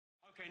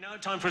Now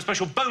time for a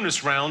special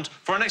bonus round.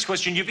 For our next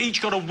question, you've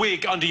each got a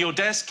wig under your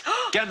desk.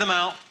 Get them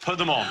out, put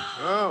them on.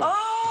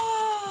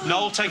 Oh.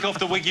 Noel, take off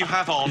the wig you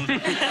have on. Put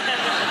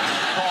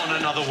on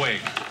another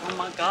wig. Oh,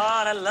 my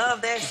God, I love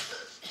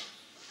this.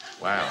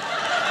 Wow.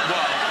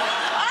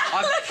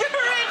 Well, look at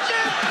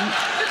Richard!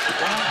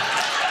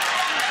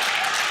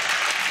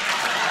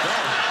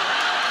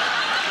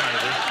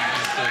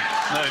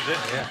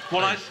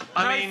 Well,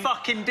 I mean... No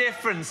fucking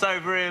difference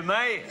over here,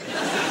 mate.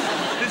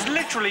 There's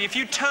literally, if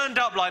you turned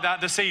up like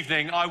that this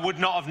evening, I would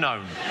not have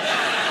known.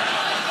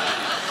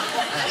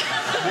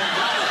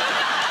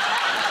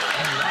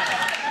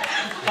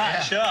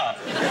 Patch up.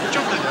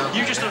 Jonathan,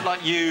 you just look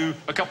like you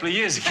a couple of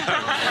years ago.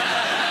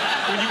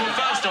 When you were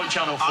first on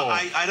Channel 4.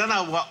 I don't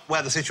know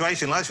where the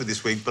situation lies with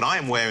this wig, but I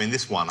am wearing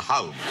this one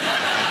home.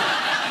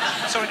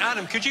 Sorry,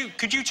 Adam, could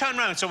you turn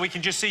around so we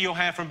can just see your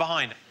hair from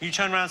behind? You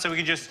turn around so we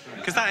can just...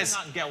 Because that is...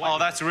 Oh,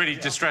 that's really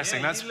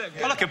distressing. That's...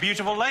 Oh, look, a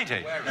beautiful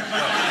lady. Look,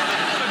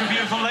 a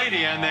beautiful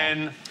lady, and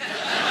then...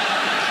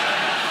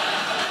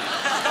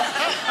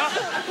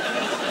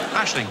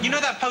 Aisling, you know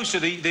that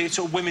poster, the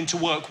sort of Women to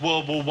Work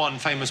World War I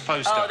famous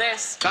poster? Oh,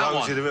 this. That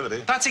one.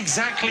 Ability. That's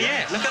exactly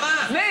it. Look at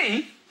that.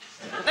 Me?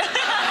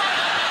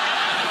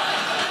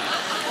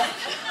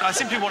 I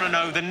simply want to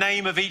know the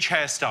name of each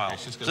hairstyle.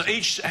 So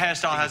each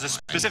hairstyle has a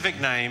specific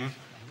name.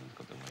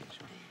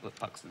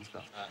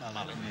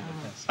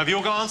 Have you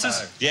all got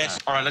answers? Yes.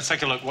 All right, let's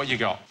take a look. What you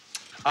got?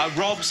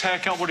 Rob's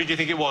haircut, what did you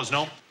think it was,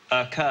 Noel?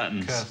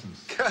 Curtains.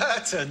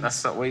 Curtains.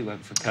 That's what we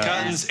went for, curtains.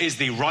 Curtains is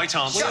the right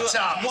answer. Shut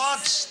up.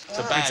 What? It's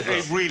a bad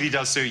It really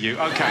does suit you.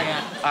 OK.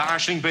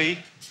 Aisling B,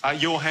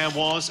 your hair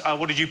was...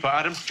 what did you put,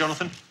 Adam?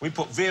 Jonathan? We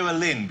put Vera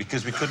Lynn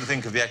because we couldn't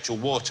think of the actual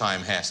wartime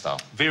hairstyle.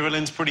 Vera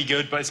Lynn's pretty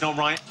good, but it's not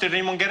right. Did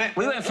anyone get it?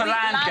 We went for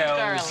Land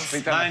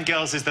Girls. Land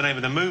Girls is the name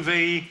of the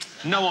movie.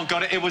 No one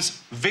got it. It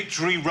was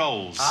Victory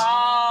Rolls.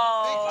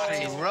 Oh.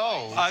 Victory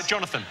Rolls.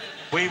 Jonathan?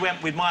 We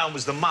went with mine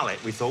was the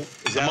mullet, we thought.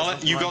 The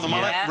mullet? You got the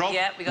mullet? Yeah, Rob?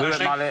 yeah, we got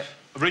the mullet.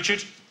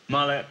 Richard?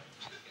 Mullet.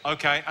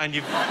 OK, and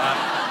you've...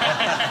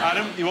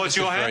 Adam, what's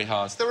your hair? Very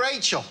hard. The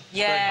Rachel.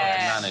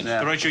 Yeah.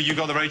 The Rachel, you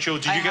got the Rachel.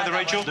 Did you get the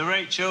Rachel? The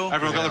Rachel.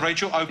 Everyone got the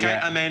Rachel? OK,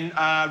 and then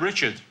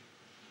Richard?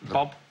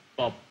 Bob.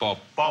 Bob. Bob.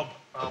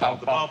 OK,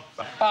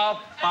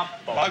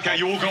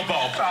 you all got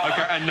Bob.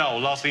 OK, and Noel.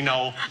 Lastly,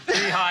 Noel.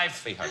 Beehive.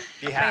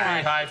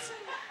 Beehive.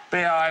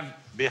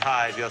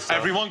 Behave yourself.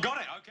 Everyone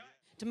got it, OK.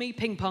 To me,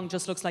 ping pong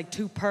just looks like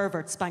two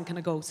perverts spanking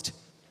a ghost.